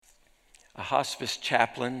A hospice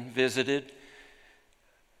chaplain visited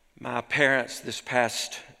my parents this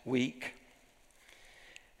past week.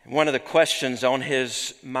 One of the questions on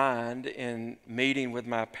his mind in meeting with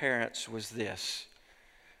my parents was this: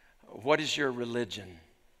 what is your religion?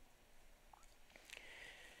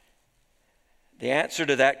 The answer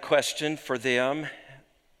to that question for them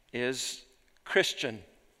is Christian.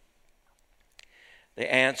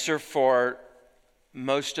 The answer for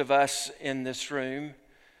most of us in this room,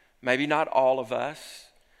 maybe not all of us,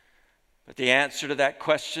 but the answer to that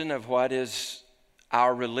question of what is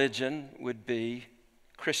our religion would be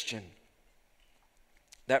Christian.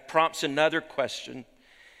 That prompts another question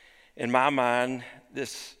in my mind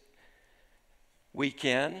this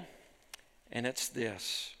weekend, and it's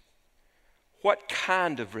this: what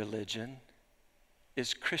kind of religion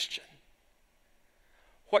is Christian?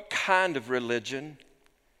 What kind of religion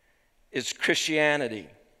is Christianity?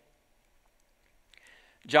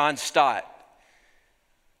 John Stott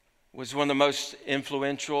was one of the most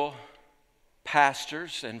influential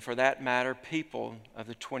pastors, and for that matter, people of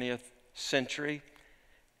the 20th century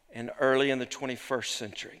and early in the 21st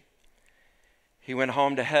century. He went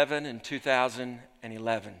home to heaven in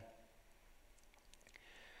 2011.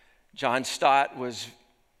 John Stott was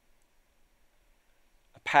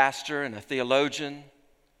a pastor and a theologian,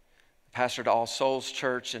 pastored All Souls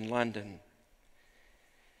Church in London.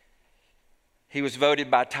 He was voted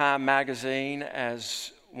by Time magazine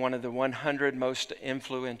as one of the 100 most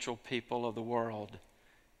influential people of the world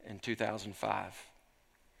in 2005.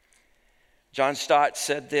 John Stott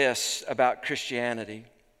said this about Christianity: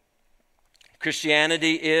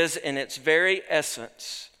 Christianity is, in its very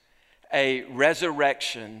essence, a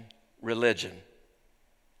resurrection religion.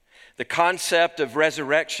 The concept of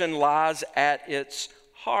resurrection lies at its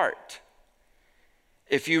heart.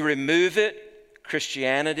 If you remove it,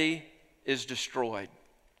 Christianity is destroyed.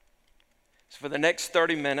 So for the next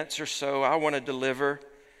 30 minutes or so, I want to deliver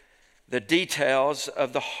the details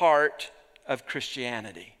of the heart of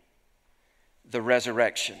Christianity, the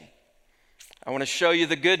resurrection. I want to show you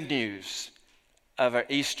the good news of our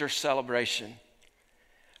Easter celebration.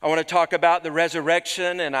 I want to talk about the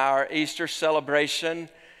resurrection and our Easter celebration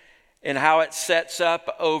and how it sets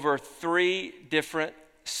up over 3 different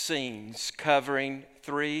scenes covering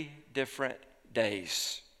 3 different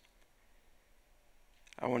days.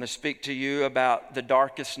 I want to speak to you about the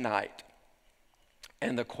darkest night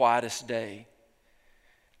and the quietest day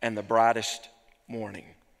and the brightest morning.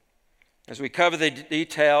 As we cover the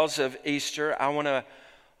details of Easter, I want to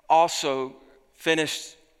also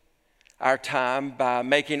finish our time by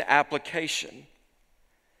making application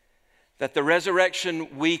that the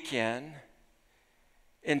resurrection weekend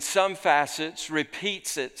in some facets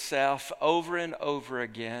repeats itself over and over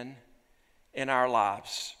again in our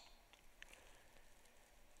lives.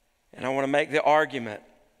 And I want to make the argument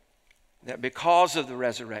that because of the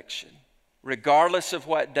resurrection, regardless of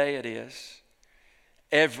what day it is,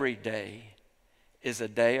 every day is a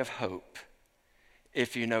day of hope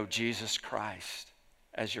if you know Jesus Christ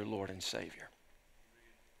as your Lord and Savior.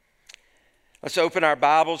 Let's open our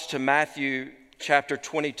Bibles to Matthew chapter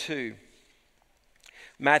 22.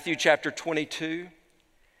 Matthew chapter 22.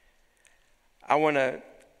 I want to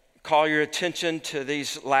call your attention to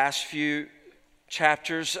these last few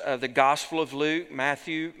chapters of the Gospel of Luke,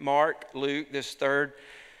 Matthew, Mark, Luke, this third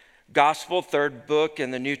gospel, third book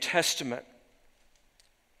in the New Testament.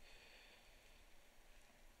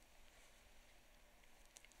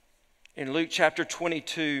 In Luke chapter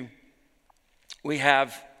 22, we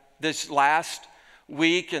have this last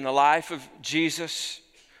week in the life of Jesus.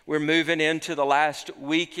 We're moving into the last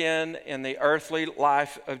weekend in the earthly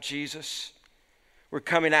life of Jesus. We're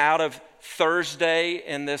coming out of Thursday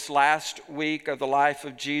in this last week of the life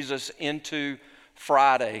of Jesus into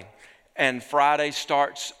Friday. And Friday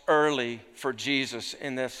starts early for Jesus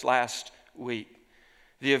in this last week.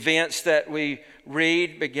 The events that we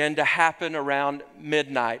read begin to happen around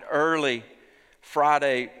midnight, early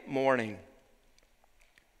Friday morning.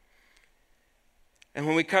 And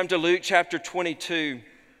when we come to Luke chapter 22,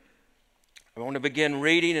 I want to begin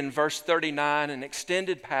reading in verse 39, an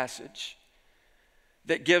extended passage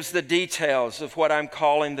that gives the details of what I'm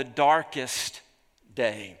calling the darkest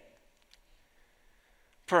day.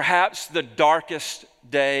 Perhaps the darkest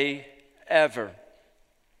day ever.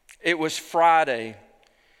 It was Friday.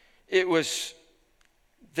 It was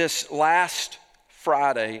this last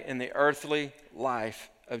Friday in the earthly life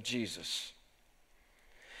of Jesus.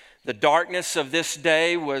 The darkness of this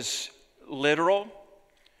day was literal,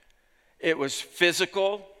 it was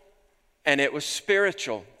physical, and it was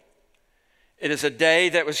spiritual. It is a day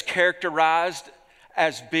that was characterized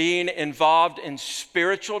as being involved in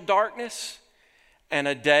spiritual darkness and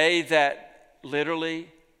a day that literally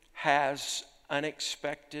has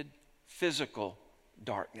unexpected physical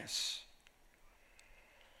darkness.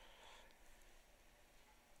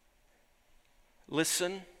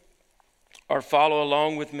 Listen or follow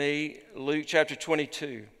along with me, Luke chapter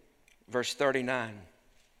 22, verse 39.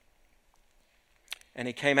 And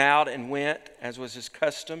he came out and went, as was his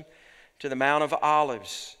custom, to the Mount of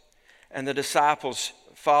Olives, and the disciples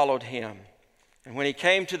followed him. And when he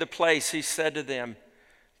came to the place, he said to them,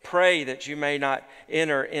 "Pray that you may not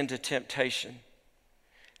enter into temptation."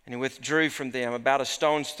 And he withdrew from them about a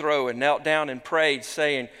stone's throw and knelt down and prayed,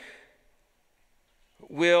 saying,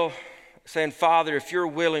 "Father, if you're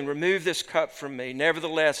willing, remove this cup from me.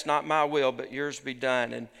 Nevertheless, not my will, but yours be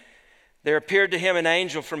done." And there appeared to him an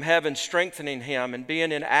angel from heaven, strengthening him. And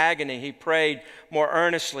being in agony, he prayed more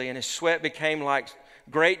earnestly, and his sweat became like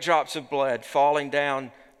great drops of blood falling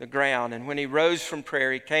down the ground. And when he rose from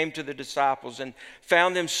prayer, he came to the disciples and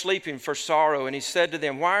found them sleeping for sorrow. And he said to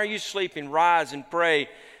them, "Why are you sleeping? Rise and pray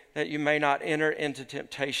that you may not enter into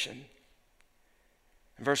temptation."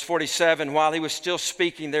 In verse 47, while he was still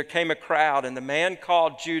speaking, there came a crowd, and the man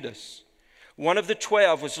called Judas, one of the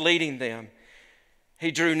 12, was leading them.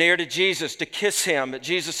 He drew near to Jesus to kiss him, but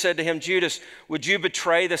Jesus said to him, "Judas, would you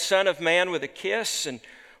betray the Son of Man with a kiss?" And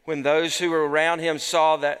when those who were around him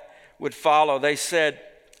saw that would follow, they said,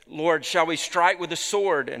 "Lord, shall we strike with the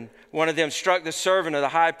sword?" And one of them struck the servant of the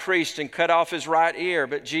high priest and cut off his right ear.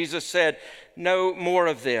 But Jesus said, "No more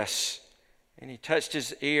of this." And he touched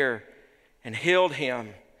his ear and healed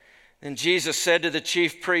him. Then Jesus said to the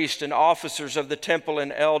chief priests and officers of the temple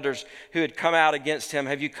and elders who had come out against him,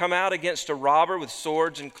 "Have you come out against a robber with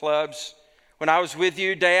swords and clubs? When I was with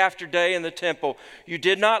you day after day in the temple, you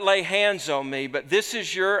did not lay hands on me, but this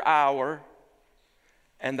is your hour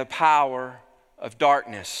and the power of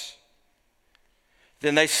darkness."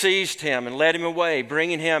 Then they seized him and led him away,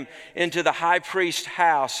 bringing him into the high priest's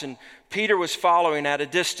house. And Peter was following at a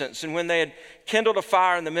distance. And when they had kindled a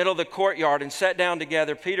fire in the middle of the courtyard and sat down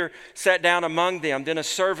together, Peter sat down among them. Then a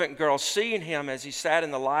servant girl, seeing him as he sat in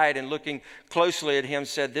the light and looking closely at him,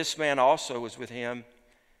 said, "This man also was with him."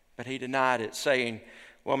 But he denied it, saying,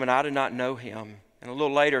 "Woman, I do not know him." And a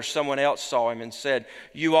little later, someone else saw him and said,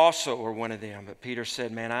 "You also are one of them." But Peter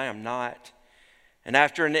said, "Man, I am not." And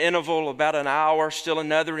after an interval, about an hour, still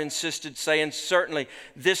another insisted, saying, "Certainly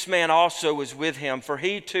this man also was with him, for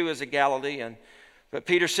he too is a Galilean." But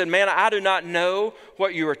Peter said, "Man, I do not know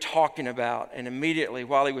what you are talking about." And immediately,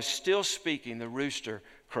 while he was still speaking, the rooster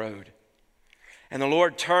crowed. And the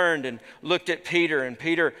Lord turned and looked at Peter, and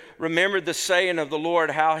Peter remembered the saying of the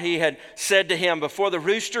Lord, how he had said to him, "Before the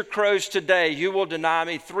rooster crows today, you will deny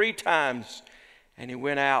me 3 times." And he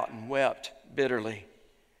went out and wept bitterly.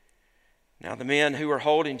 Now the men who were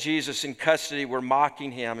holding Jesus in custody were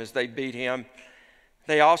mocking him as they beat him.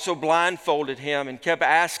 They also blindfolded him and kept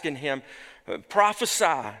asking him,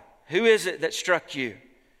 "Prophesy, who is it that struck you?"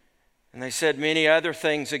 And they said many other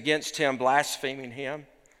things against him, blaspheming him.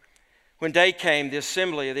 When day came, the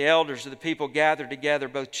assembly of the elders of the people gathered together,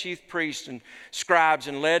 both chief priests and scribes,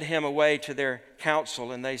 and led him away to their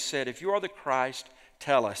council. And they said, "If you are the Christ,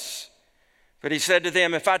 tell us." But he said to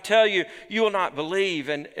them, "If I tell you, you will not believe,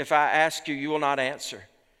 and if I ask you, you will not answer.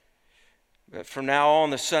 But from now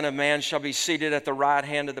on, the Son of Man shall be seated at the right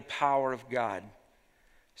hand of the power of God."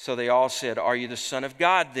 So they all said, "Are you the Son of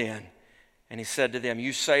God then?" And he said to them,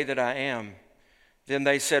 "You say that I am." Then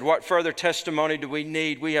they said, "What further testimony do we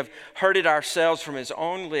need? We have heard it ourselves from his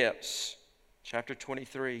own lips." Chapter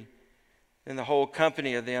 23. Then the whole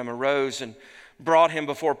company of them arose and brought him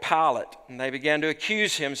before Pilate, and they began to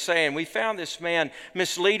accuse him, saying, "We found this man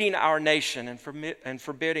misleading our nation and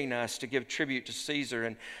forbidding us to give tribute to Caesar,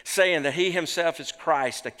 and saying that he himself is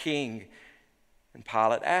Christ, a king." And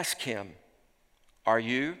Pilate asked him, "Are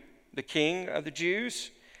you the king of the Jews?"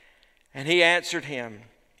 And he answered him,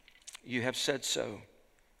 "You have said so."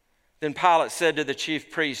 Then Pilate said to the chief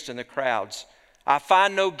priests and the crowds, "I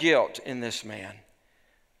find no guilt in this man."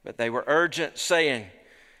 But they were urgent, saying,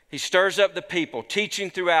 "He stirs up the people, teaching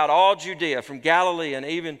throughout all Judea, from Galilee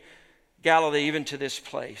even to this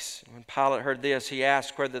place." When Pilate heard this, he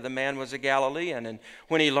asked whether the man was a Galilean. And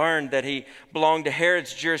when he learned that he belonged to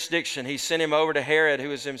Herod's jurisdiction, he sent him over to Herod, who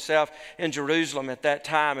was himself in Jerusalem at that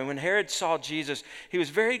time. And when Herod saw Jesus, he was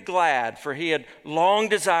very glad, for he had long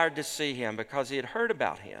desired to see him, because he had heard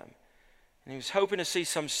about him. And he was hoping to see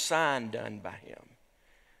some sign done by him.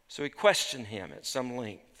 So he questioned him at some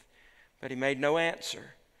length, but he made no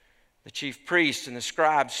answer. The chief priests and the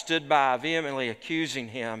scribes stood by, vehemently accusing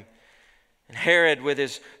him. And Herod with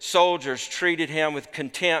his soldiers treated him with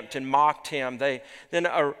contempt and mocked him. They then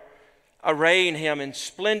arraying him in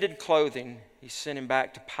splendid clothing, he sent him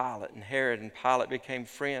back to Pilate. And Herod and Pilate became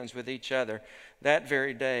friends with each other that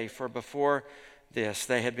very day, for before this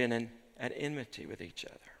they had been at enmity with each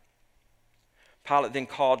other. Pilate then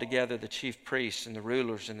called together the chief priests and the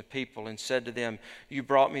rulers and the people and said to them, "You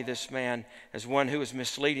brought me this man as one who was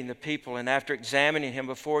misleading the people, and after examining him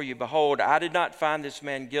before you, behold, I did not find this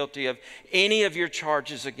man guilty of any of your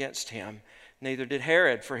charges against him. Neither did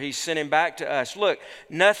Herod, for he sent him back to us. Look,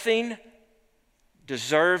 nothing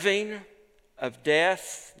deserving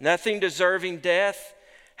death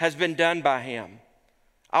has been done by him.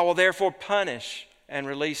 I will therefore punish and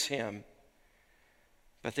release him."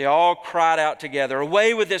 But they all cried out together,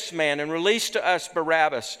 "Away with this man, and release to us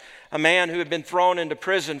Barabbas, a man who had been thrown into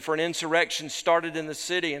prison for an insurrection started in the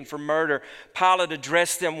city and for murder." Pilate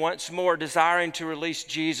addressed them once more, desiring to release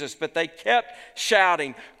Jesus, but they kept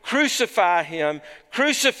shouting, "Crucify him!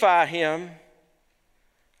 Crucify him!"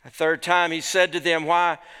 A third time he said to them,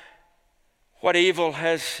 What evil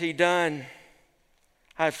has he done?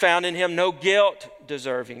 I have found in him no guilt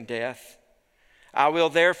deserving death. I will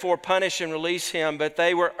therefore punish and release him." But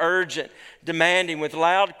they were urgent, demanding with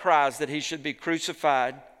loud cries that he should be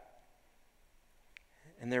crucified.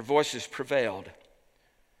 And their voices prevailed.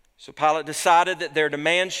 So Pilate decided that their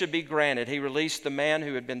demand should be granted. He released the man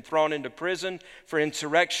who had been thrown into prison for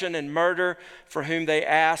insurrection and murder, for whom they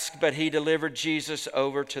asked, but he delivered Jesus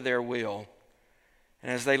over to their will.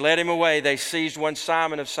 And as they led him away, they seized one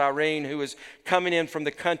Simon of Cyrene, who was coming in from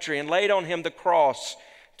the country, and laid on him the cross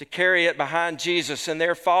to carry it behind Jesus. And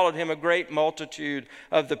there followed him a great multitude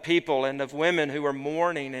of the people and of women who were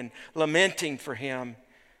mourning and lamenting for him.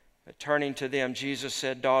 But turning to them, Jesus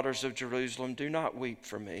said, "Daughters of Jerusalem, do not weep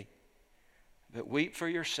for me, but weep for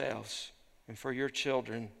yourselves and for your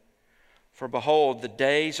children. For behold, the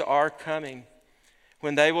days are coming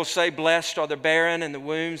when they will say, blessed are the barren and the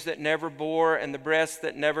wombs that never bore and the breasts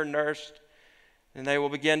that never nursed. And they will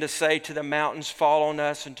begin to say to the mountains, fall on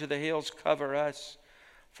us, and to the hills, cover us.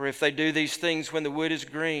 For if they do these things when the wood is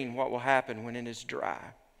green, what will happen when it is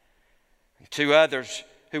dry?" And two others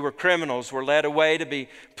who were criminals were led away to be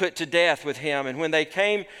put to death with him. And when they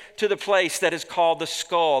came to the place that is called the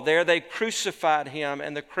Skull, there they crucified him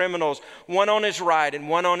and the criminals, one on his right and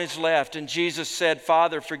one on his left. And Jesus said,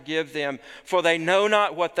 "Father, forgive them, for they know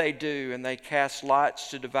not what they do." And they cast lots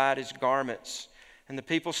to divide his garments. And the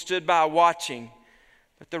people stood by watching.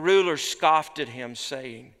 But the rulers scoffed at him,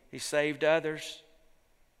 saying, "He saved others.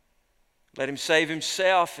 Let him save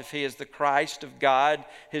himself if he is the Christ of God,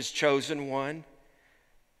 his chosen one."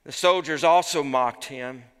 The soldiers also mocked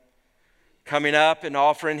him, coming up and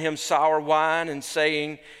offering him sour wine and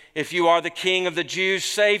saying, "If you are the king of the Jews,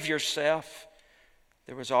 save yourself."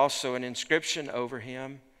 There was also an inscription over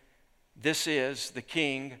him, "This is the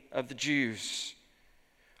King of the Jews."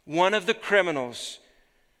 One of the criminals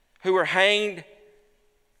who were hanged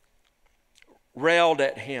railed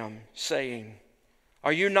at him, saying,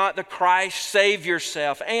 "Are you not the Christ? Save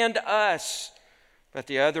yourself and us." But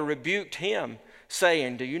the other rebuked him,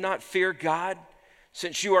 saying, "Do you not fear God,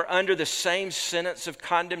 since you are under the same sentence of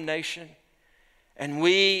condemnation? And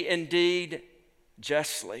we indeed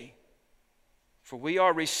justly, for we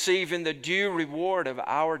are receiving the due reward of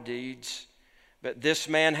our deeds. But this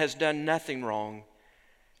man has done nothing wrong."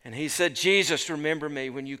 And he said, "Jesus, remember me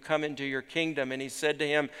when you come into your kingdom." And he said to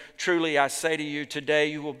him, "Truly I say to you, today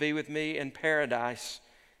you will be with me in paradise."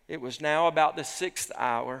 It was now about the 6th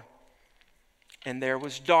hour, and there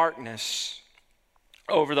was darkness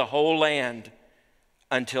over the whole land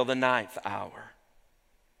until the 9th hour.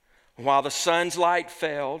 While the sun's light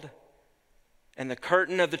failed and the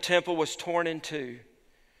curtain of the temple was torn in two,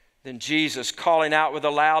 then Jesus, calling out with a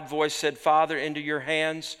loud voice, said, "Father, into your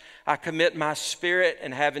hands I commit my spirit."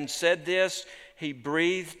 And having said this, he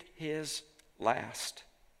breathed his last.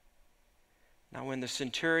 Now when the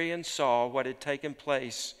centurion saw what had taken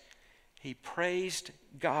place, he praised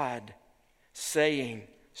God, saying,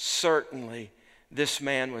 "Certainly this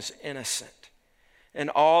man was innocent." And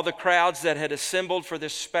all the crowds that had assembled for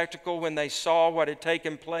this spectacle, when they saw what had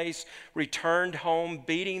taken place, returned home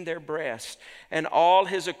beating their breasts. And all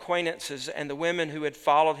his acquaintances and the women who had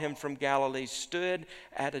followed him from Galilee stood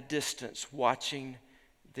at a distance watching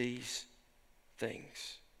these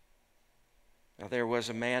things. Now there was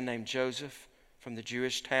a man named Joseph from the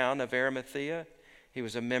Jewish town of Arimathea. He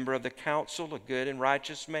was a member of the council, a good and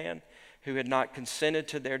righteous man who had not consented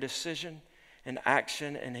to their decision and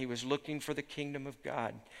action, and he was looking for the kingdom of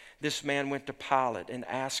God. This man went to Pilate and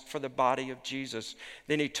asked for the body of Jesus.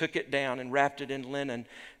 Then he took it down and wrapped it in linen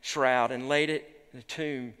shroud and laid it in a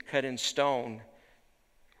tomb cut in stone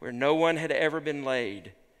where no one had ever been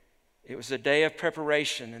laid. It was a day of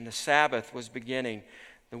preparation, and the Sabbath was beginning.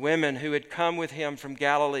 The women who had come with him from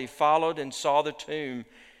Galilee followed and saw the tomb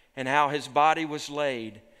and how his body was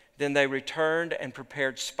laid. Then they returned and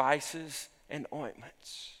prepared spices and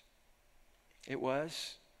ointments. It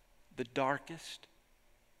was the darkest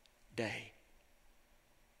day.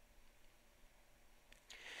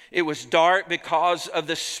 It was dark because of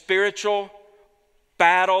the spiritual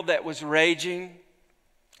battle that was raging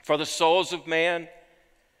for the souls of man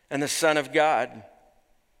and the Son of God.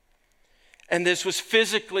 And this was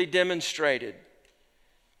physically demonstrated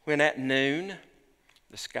when at noon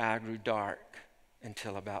the sky grew dark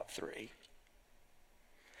until about 3.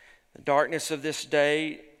 The darkness of this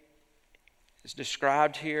day is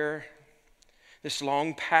described here, this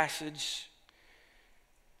long passage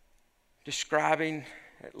describing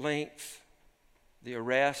at length the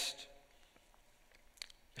arrest,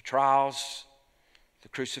 the trials, the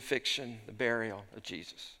crucifixion, the burial of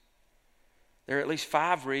Jesus. There are at least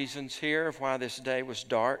 5 reasons here of why this day was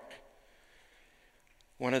dark.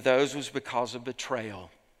 One of those was because of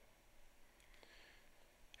betrayal.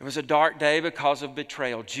 It was a dark day because of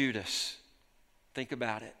betrayal. Judas. Think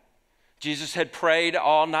about it. Jesus had prayed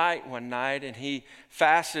all night one night, and he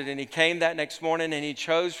fasted, and he came that next morning, and he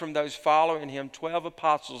chose from those following him 12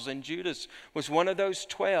 apostles, and Judas was one of those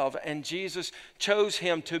 12, and Jesus chose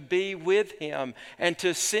him to be with him and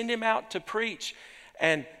to send him out to preach.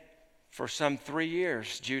 And for some 3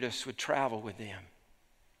 years, Judas would travel with them,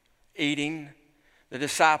 eating, the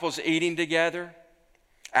disciples eating together,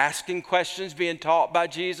 asking questions, being taught by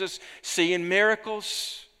Jesus, seeing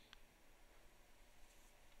miracles.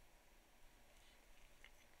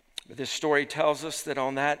 But this story tells us that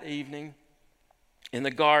on that evening in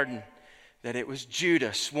the garden, that it was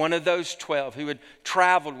Judas, one of those 12 who had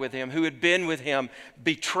traveled with him, who had been with him,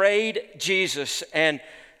 betrayed Jesus and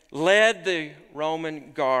led the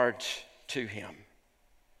Roman guards to him.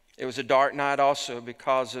 It was a dark night also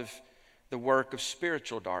because of the work of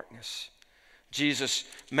spiritual darkness. Jesus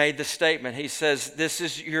made the statement. He says, "This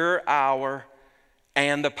is your hour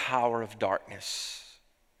and the power of darkness."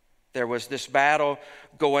 There was this battle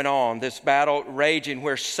going on, this battle raging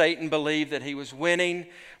where Satan believed that he was winning,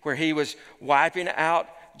 where he was wiping out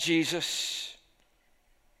Jesus.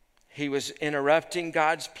 He was interrupting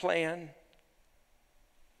God's plan.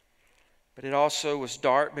 But it also was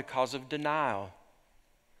dark because of denial.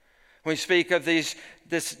 When we speak of this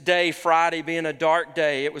day, Friday, being a dark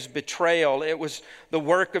day, it was betrayal. It was the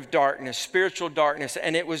work of darkness, spiritual darkness,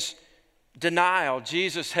 and it was denial.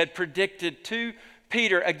 Jesus had predicted to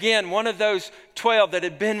Peter, again, one of those 12 that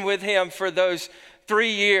had been with him for those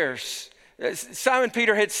 3 years. Simon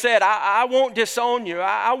Peter had said, I won't disown you.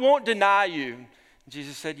 I won't deny you.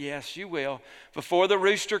 Jesus said, yes, you will. Before the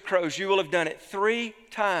rooster crows, you will have done it 3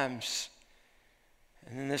 times.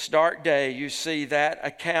 And in this dark day, you see that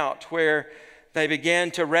account where they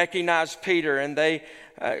began to recognize Peter, and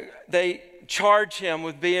they charge him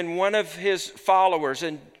with being one of his followers.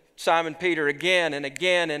 And Simon Peter again and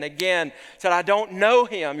again and again said, I don't know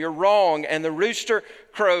him, you're wrong. And the rooster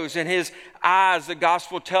crows, and his eyes, the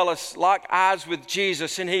gospel tell us, lock eyes with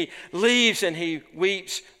Jesus, and he leaves and he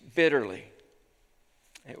weeps bitterly.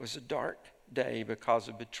 It was a dark day because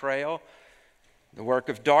of betrayal, the work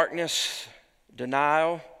of darkness,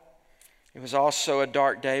 denial. It was also a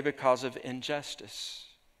dark day because of injustice.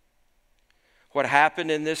 What happened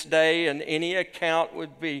in this day in any account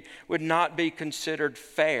would not be considered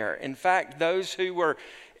fair. In fact, those who were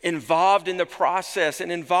involved in the process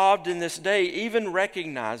and involved in this day even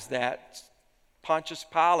recognized that. Pontius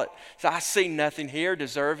Pilate said, I see nothing here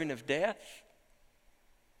deserving of death.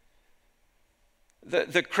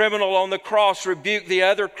 The criminal on the cross rebuked the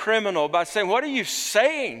other criminal by saying, what are you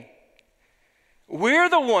saying? We're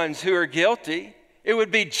the ones who are guilty. It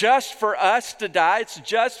would be just for us to die. It's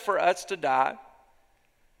just for us to die.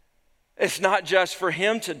 It's not just for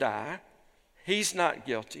him to die. He's not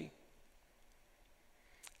guilty.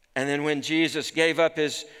 And then when Jesus gave up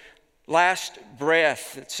his last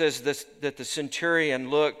breath, it says that the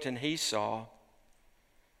centurion looked and he saw.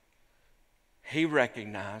 He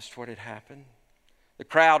recognized what had happened. The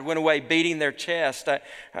crowd went away beating their chest.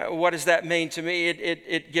 What does that mean to me?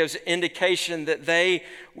 It gives indication that they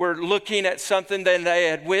were looking at something, that they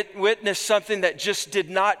had witnessed something that just did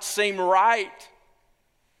not seem right.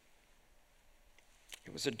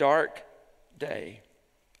 It was a dark day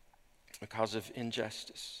because of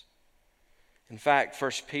injustice. In fact,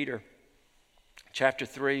 1 Peter chapter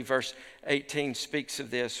 3, verse 18 speaks of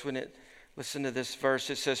this. Listen to this verse.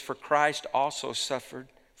 It says, for Christ also suffered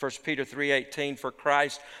 1 Peter 3:18, for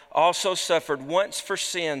Christ also suffered once for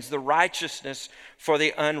sins, the righteousness for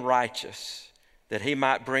the unrighteous, that he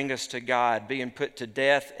might bring us to God, being put to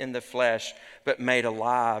death in the flesh, but made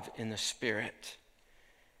alive in the Spirit.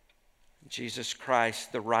 Jesus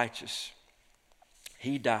Christ, the righteous,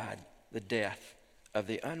 he died the death of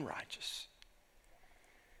the unrighteous.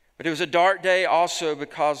 But it was a dark day also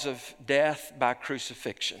because of death by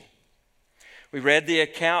crucifixion. We read the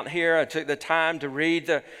account here. I took the time to read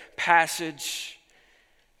the passage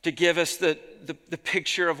to give us the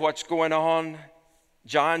picture of what's going on.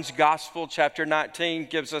 John's Gospel, chapter 19,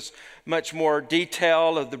 gives us much more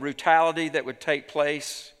detail of the brutality that would take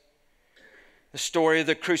place. The story of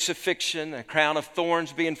the crucifixion, a crown of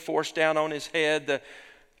thorns being forced down on his head, the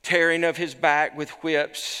tearing of his back with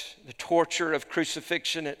whips, the torture of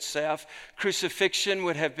crucifixion itself. Crucifixion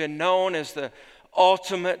would have been known as the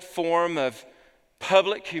ultimate form of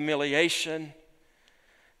public humiliation,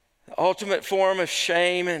 the ultimate form of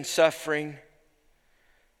shame and suffering.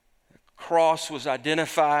 The cross was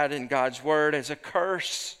identified in God's word as a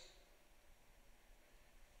curse.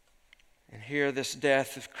 And here, this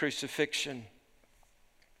death of crucifixion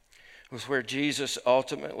was where Jesus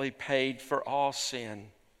ultimately paid for all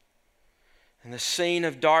sin. And the scene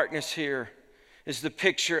of darkness here is the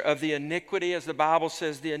picture of the iniquity, as the Bible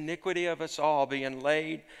says, the iniquity of us all being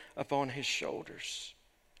laid upon his shoulders.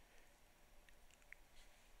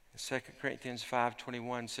 2 Corinthians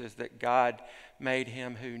 5:21 says that God made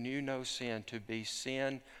him who knew no sin to be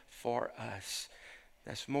sin for us.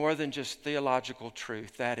 That's more than just theological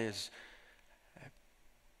truth. That is a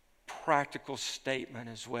practical statement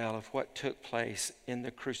as well of what took place in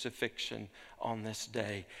the crucifixion on this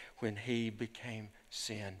day when he became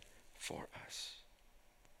sin for us.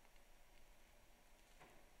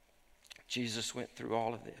 Jesus went through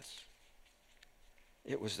all of this.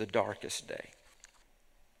 It was the darkest day.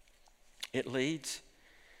 It leads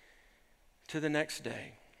to the next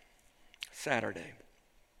day, Saturday,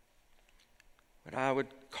 what I would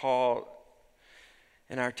call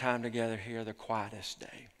in our time together here the quietest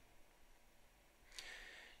day.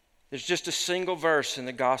 There's just a single verse in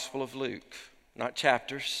the Gospel of Luke, not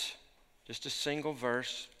chapters, just a single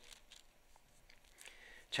verse.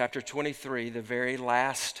 Chapter 23, the very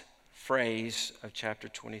last phrase of chapter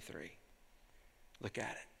 23. Look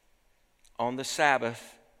at it. On the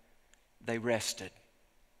Sabbath, they rested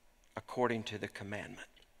according to the commandment.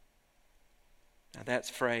 Now that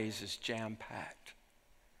phrase is jam-packed.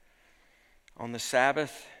 On the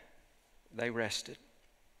Sabbath, they rested.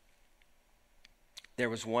 There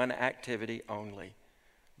was one activity only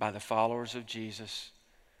by the followers of Jesus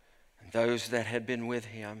and those that had been with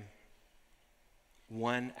him.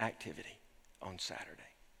 One activity on Saturday.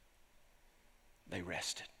 They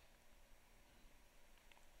rested.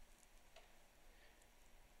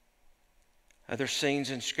 Other scenes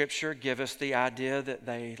in Scripture give us the idea that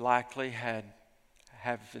they likely have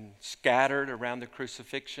been scattered around the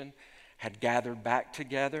crucifixion, had gathered back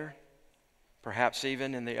together, perhaps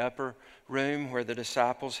even in the upper room where the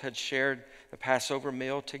disciples had shared the Passover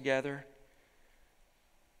meal together.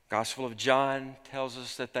 Gospel of John tells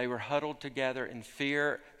us that they were huddled together in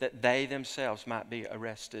fear that they themselves might be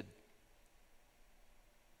arrested.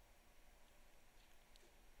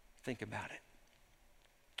 Think about it.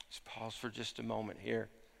 Let's pause for just a moment here.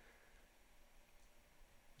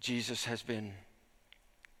 Jesus has been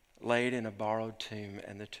laid in a borrowed tomb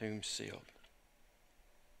and the tomb sealed.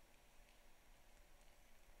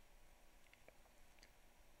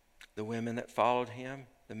 The women that followed him,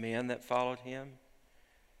 the men that followed him.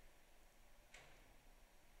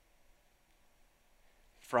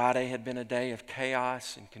 Friday had been a day of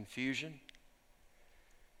chaos and confusion.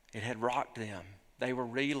 It had rocked them. They were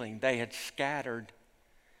reeling. They had scattered.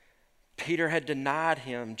 Peter had denied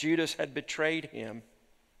him. Judas had betrayed him.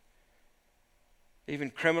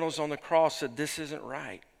 Even criminals on the cross said, this isn't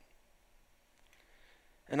right.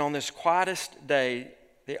 And on this quietest day,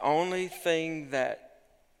 the only thing that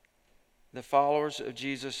the followers of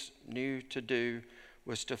Jesus knew to do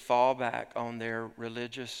was to fall back on their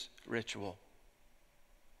religious ritual.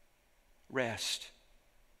 Rest.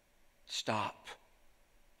 Stop.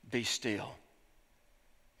 Be still.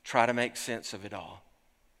 Try to make sense of it all.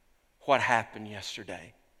 What happened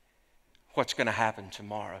yesterday? What's going to happen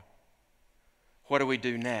tomorrow? What do we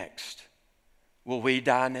do next? Will we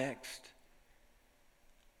die next?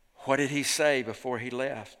 What did he say before he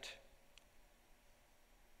left?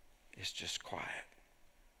 It's just quiet.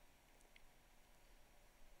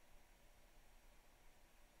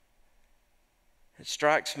 It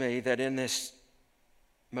strikes me that in this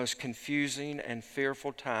most confusing and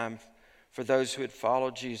fearful time for those who had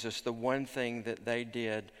followed Jesus, the one thing that they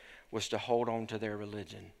did was to hold on to their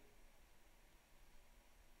religion.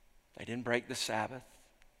 They didn't break the Sabbath.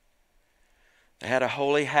 They had a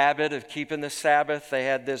holy habit of keeping the Sabbath. They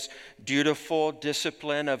had this dutiful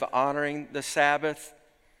discipline of honoring the Sabbath.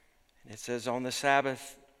 And it says on the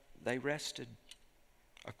Sabbath, they rested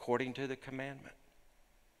according to the commandment.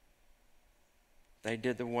 They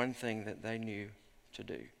did the one thing that they knew to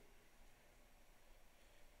do.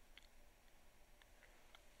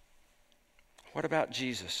 What about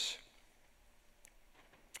Jesus?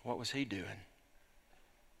 What was he doing?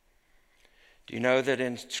 Do you know that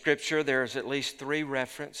in Scripture there's at least 3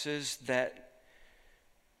 references that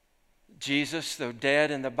Jesus, though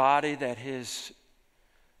dead in the body, that his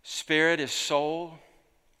spirit, his soul,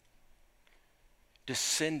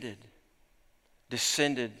 descended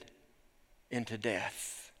into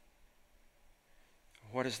death.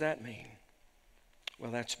 What does that mean?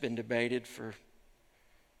 Well, that's been debated for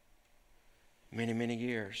many, many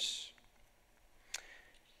years.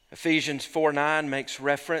 Ephesians 4:9 makes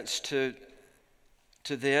reference to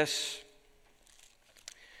this.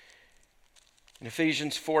 In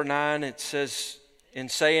Ephesians 4:9 it says, in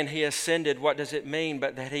saying he ascended, what does it mean?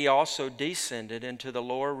 But that he also descended into the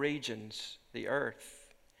lower regions, the earth.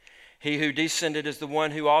 He who descended is the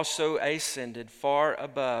one who also ascended far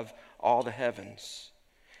above all the heavens.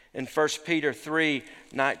 In 1 Peter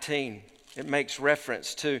 3:19, it makes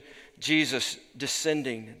reference to Jesus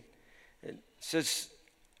descending. It says,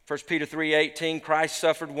 1 Peter 3:18, Christ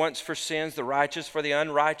suffered once for sins, the righteous for the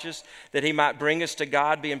unrighteous, that he might bring us to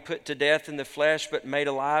God, being put to death in the flesh, but made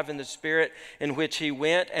alive in the spirit, in which he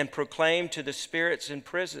went and proclaimed to the spirits in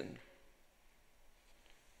prison.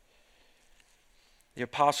 The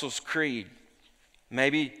Apostles' Creed,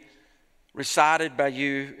 maybe recited by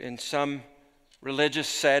you in some religious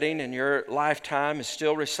setting in your lifetime, is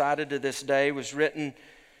still recited to this day, was written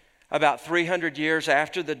about 300 years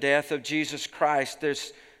after the death of Jesus Christ.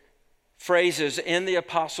 There's phrases in the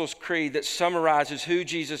Apostles' Creed that summarizes who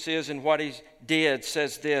Jesus is and what he did.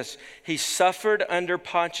 Says this: he suffered under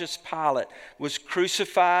Pontius Pilate, was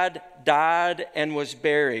crucified, died, and was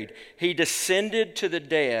buried. He descended to the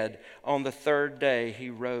dead. On the 3rd day, he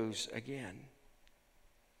rose again.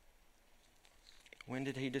 When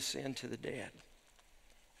did he descend to the dead?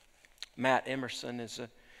 Matt Emerson is a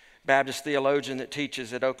Baptist theologian that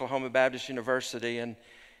teaches at Oklahoma Baptist University, and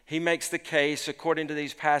he makes the case, according to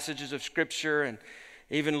these passages of Scripture and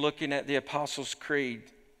even looking at the Apostles' Creed,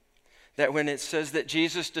 that when it says that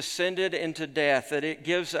Jesus descended into death, that it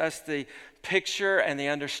gives us the picture and the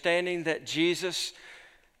understanding that Jesus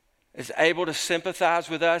is able to sympathize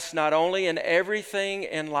with us not only in everything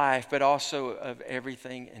in life, but also of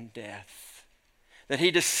everything in death. That he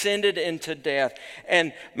descended into death.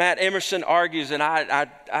 And Matt Emerson argues, and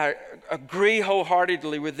I agree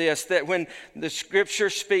wholeheartedly with this, that when the Scripture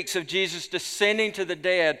speaks of Jesus descending to the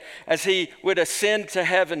dead as he would ascend to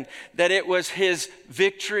heaven, that it was his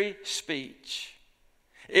victory speech.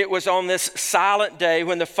 It was on this silent day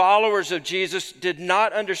when the followers of Jesus did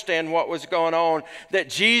not understand what was going on, that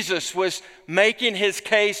Jesus was making his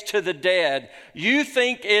case to the dead. You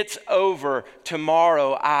think it's over.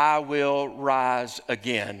 Tomorrow I will rise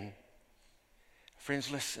again. Friends,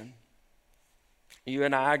 listen. You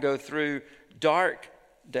and I go through dark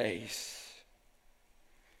days,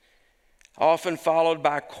 often followed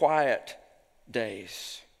by quiet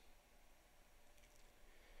days.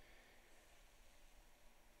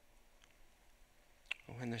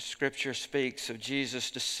 When the Scripture speaks of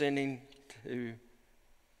Jesus descending to,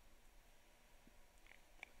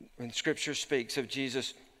 when Scripture speaks of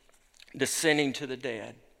Jesus descending to the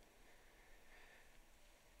dead,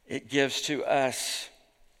 it gives to us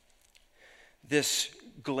this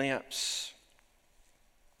glimpse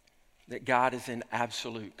that God is in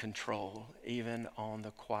absolute control, even on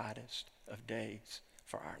the quietest of days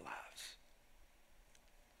for our lives.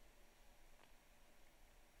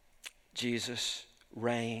 Jesus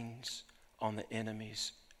reigns on the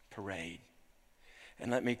enemy's parade. And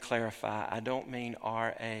let me clarify, I don't mean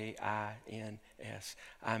R-A-I-N-S.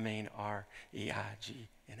 I mean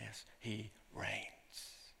R-E-I-G-N-S. He reigns.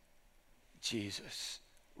 Jesus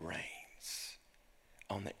reigns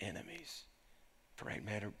on the enemy's parade.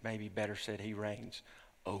 Maybe better said, he reigns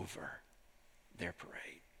over their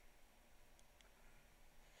parade.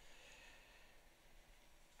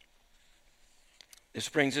 This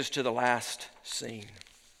brings us to the last scene.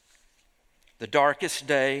 The darkest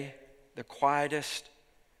day, the quietest,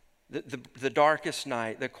 the darkest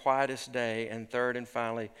night, the quietest day, and third and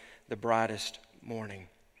finally, the brightest morning.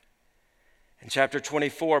 In chapter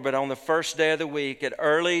 24, but on the first day of the week, at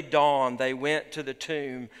early dawn, they went to the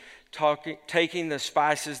tomb taking the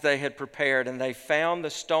spices they had prepared, and they found the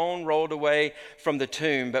stone rolled away from the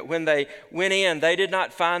tomb. But when they went in, they did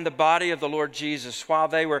not find the body of the Lord Jesus. While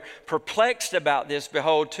they were perplexed about this,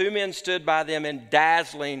 behold, two men stood by them in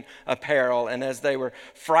dazzling apparel. And as they were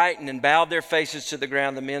frightened and bowed their faces to the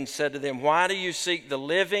ground, the men said to them, "Why do you seek the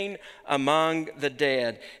living among the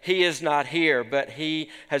dead? He is not here, but he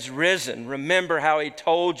has risen. Remember how he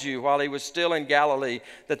told you while he was still in Galilee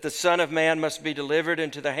that the Son of Man must be delivered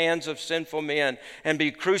into the hands of sinful men and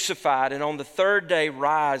be crucified, and on the third day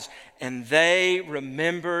rise." And they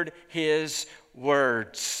remembered his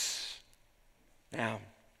words. Now,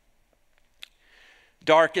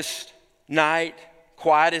 darkest night,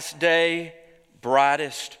 quietest day,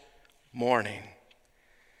 brightest morning.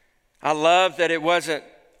 I love that it wasn't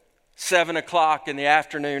 7 o'clock in the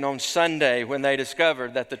afternoon on Sunday when they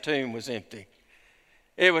discovered that the tomb was empty.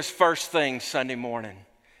 It was first thing Sunday morning.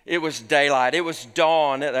 It was daylight. It was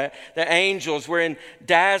dawn. The angels were in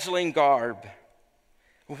dazzling garb.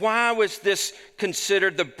 Why was this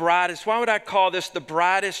considered the brightest? Why would I call this the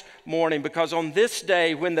brightest morning? Because on this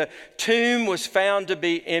day, when the tomb was found to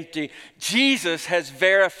be empty, Jesus has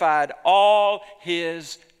verified all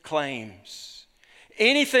his claims.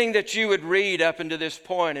 Anything that you would read up until this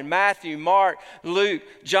point in Matthew, Mark, Luke,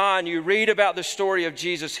 John, you read about the story of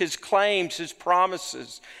Jesus, his claims, his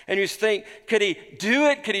promises, and you think, could he do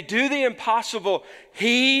it? Could he do the impossible?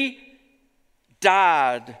 He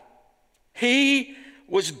died. He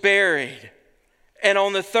was buried. And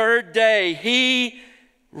on the third day, he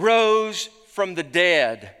rose from the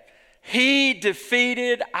dead. He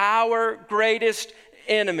defeated our greatest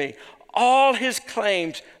enemy. All his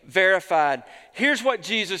claims verified. Here's what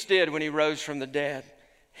Jesus did when he rose from the dead.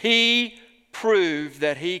 He proved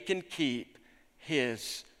that he can keep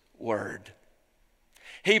his word.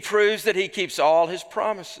 He proves that he keeps all his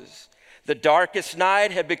promises. The darkest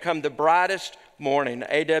night had become the brightest morning.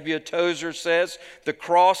 A.W. Tozer says, the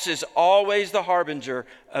cross is always the harbinger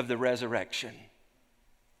of the resurrection.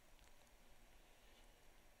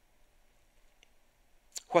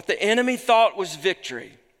 What the enemy thought was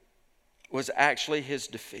victory was actually his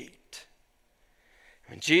defeat.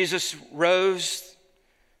 When Jesus rose,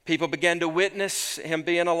 people began to witness him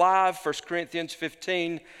being alive. 1 Corinthians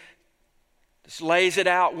 15 just lays it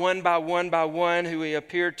out one by one who he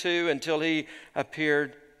appeared to until he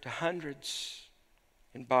appeared to hundreds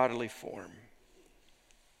in bodily form.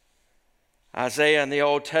 Isaiah in the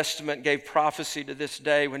Old Testament gave prophecy to this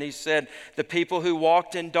day when he said, "The people who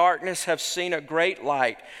walked in darkness have seen a great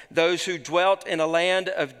light. Those who dwelt in a land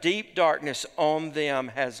of deep darkness, on them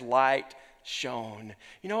has light shone."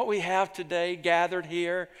 You know what we have today gathered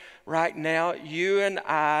here right now? You and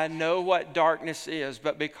I know what darkness is,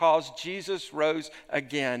 but because Jesus rose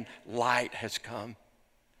again, light has come.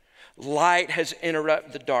 Light has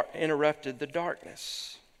interrupted the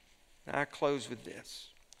darkness. Now I close with this.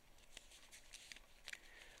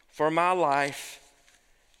 For my life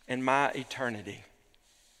and my eternity,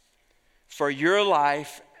 for your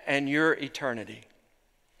life and your eternity,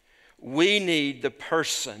 we need the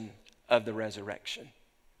person of the resurrection.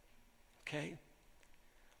 Okay?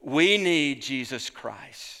 We need Jesus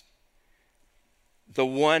Christ, the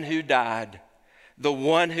one who died, the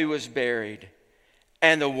one who was buried,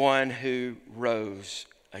 and the one who rose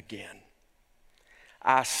again.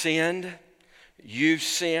 I sinned. You've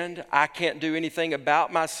sinned. I can't do anything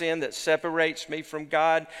about my sin that separates me from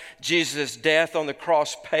God. Jesus' death on the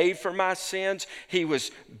cross paid for my sins. He was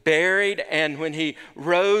buried, and when he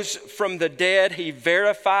rose from the dead, he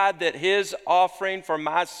verified that his offering for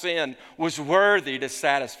my sin was worthy to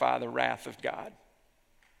satisfy the wrath of God.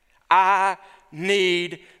 I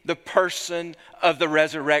need the person of the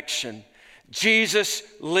resurrection. Jesus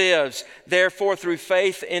lives. Therefore, through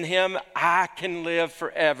faith in him, I can live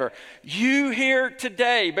forever. You here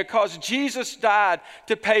today, because Jesus died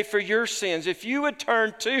to pay for your sins, if you would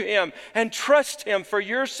turn to him and trust him for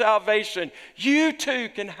your salvation, you too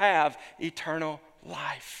can have eternal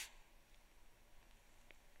life.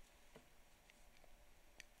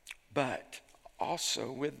 But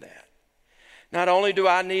also with that, not only do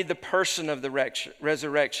I need the person of the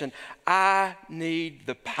resurrection, I need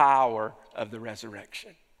the power of the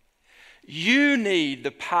resurrection. You need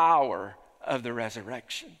the power of the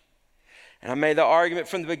resurrection. And I made the argument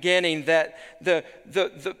from the beginning that the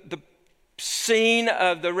scene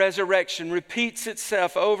of the resurrection repeats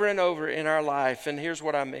itself over and over in our life. And here's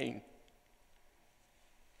what I mean.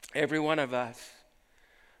 Every one of us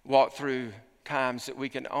walk through times that we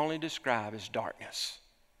can only describe as darkness.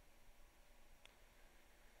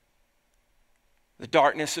 The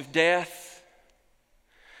darkness of death,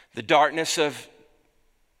 the darkness of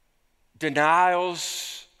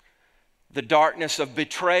denials, the darkness of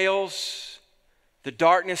betrayals, the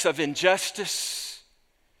darkness of injustice,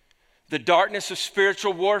 the darkness of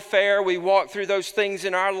spiritual warfare. We walk through those things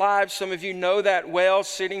in our lives. Some of you know that well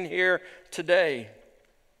sitting here today.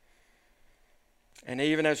 And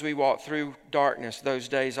even as we walk through darkness, those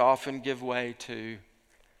days often give way to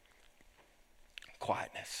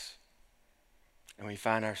quietness. And we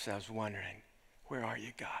find ourselves wondering, where are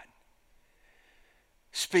you, God?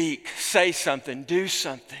 Speak, say something, do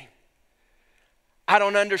something. I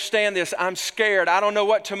don't understand this. I'm scared. I don't know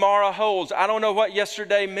what tomorrow holds. I don't know what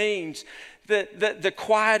yesterday means. The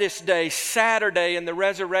quietest day, Saturday in the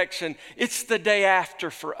resurrection, it's the day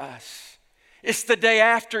after for us. It's the day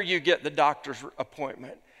after you get the doctor's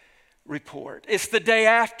appointment report. It's the day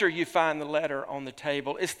after you find the letter on the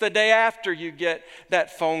table. It's the day after you get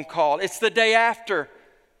that phone call. It's the day after.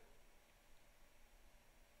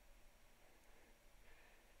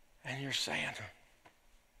 And you're saying,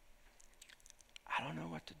 I don't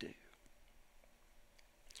know what to do.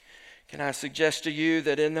 Can I suggest to you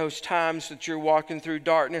that in those times that you're walking through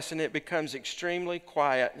darkness and it becomes extremely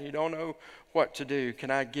quiet and you don't know what to do,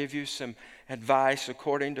 can I give you some advice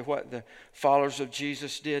according to what the followers of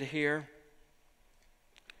Jesus did here?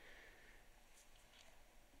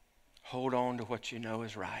 Hold on to what you know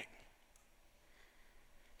is right.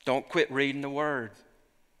 Don't quit reading the Word.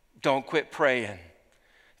 Don't quit praying.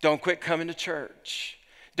 Don't quit coming to church.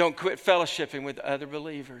 Don't quit fellowshipping with other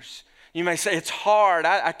believers. You may say, it's hard.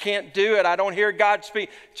 I can't do it. I don't hear God speak.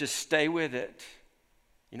 Just stay with it.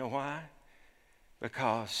 You know why?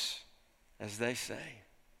 Because, as they say,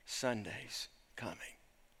 Sunday's coming.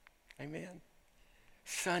 Amen?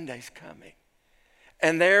 Sunday's coming.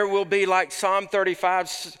 And there will be, like Psalm 30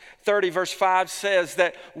 verse 5 says,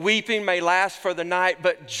 that weeping may last for the night,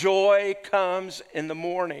 but joy comes in the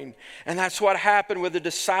morning. And that's what happened with the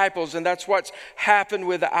disciples, and that's what's happened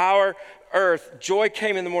with our earth. Joy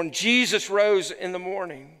came in the morning. Jesus rose in the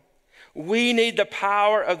morning. We need the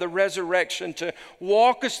power of the resurrection to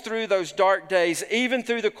walk us through those dark days, even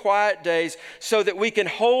through the quiet days, so that we can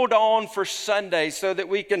hold on for Sunday, so that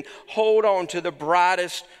we can hold on to the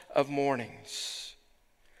brightest of mornings.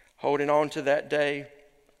 Holding on to that day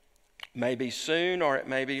may be soon or it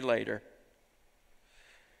may be later.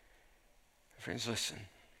 Friends, listen.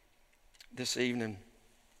 This evening,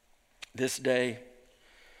 this day,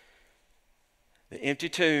 the empty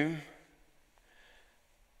tomb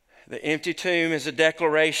is a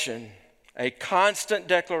declaration, a constant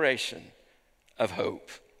declaration of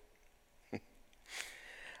hope.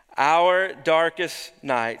 Our darkest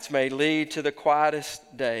nights may lead to the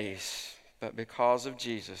quietest days, but because of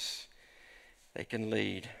Jesus, they can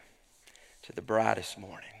lead to the brightest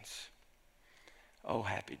mornings. Oh,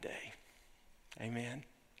 happy day. Amen.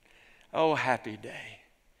 Oh, happy day.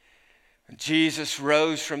 Jesus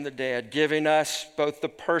rose from the dead, giving us both the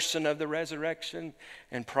person of the resurrection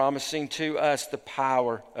and promising to us the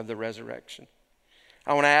power of the resurrection.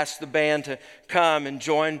 I want to ask the band to come and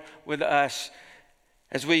join with us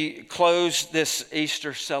as we close this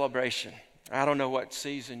Easter celebration. I don't know what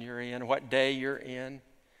season you're in, what day you're in.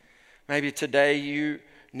 Maybe today you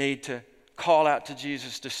need to call out to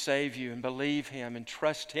Jesus to save you and believe Him and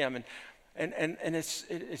trust Him. And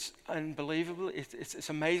it's unbelievable. It's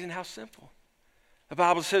amazing how simple. The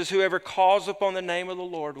Bible says whoever calls upon the name of the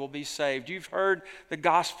Lord will be saved. You've heard the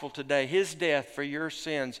gospel today, His death for your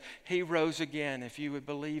sins. He rose again. If you would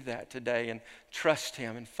believe that today and trust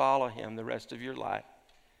Him and follow Him the rest of your life,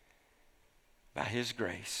 by His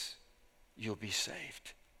grace, you'll be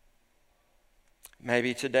saved.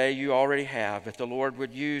 Maybe today you already have, but the Lord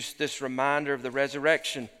would use this reminder of the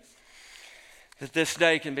resurrection, that this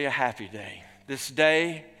day can be a happy day. This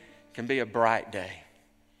day can be a bright day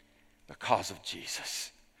because of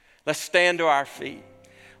Jesus. Let's stand to our feet.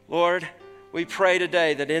 Lord, we pray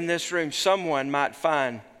today that in this room someone might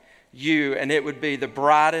find you and it would be the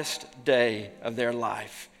brightest day of their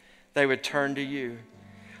life. They would turn to you.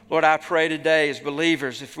 Lord, I pray today as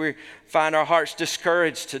believers, if we find our hearts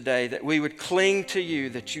discouraged today, that we would cling to you,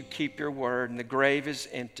 that you keep your word, and the grave is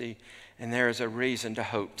empty, and there is a reason to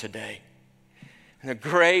hope today. In the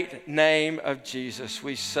great name of Jesus,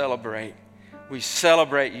 we celebrate. We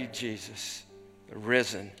celebrate you, Jesus, the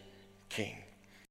risen King.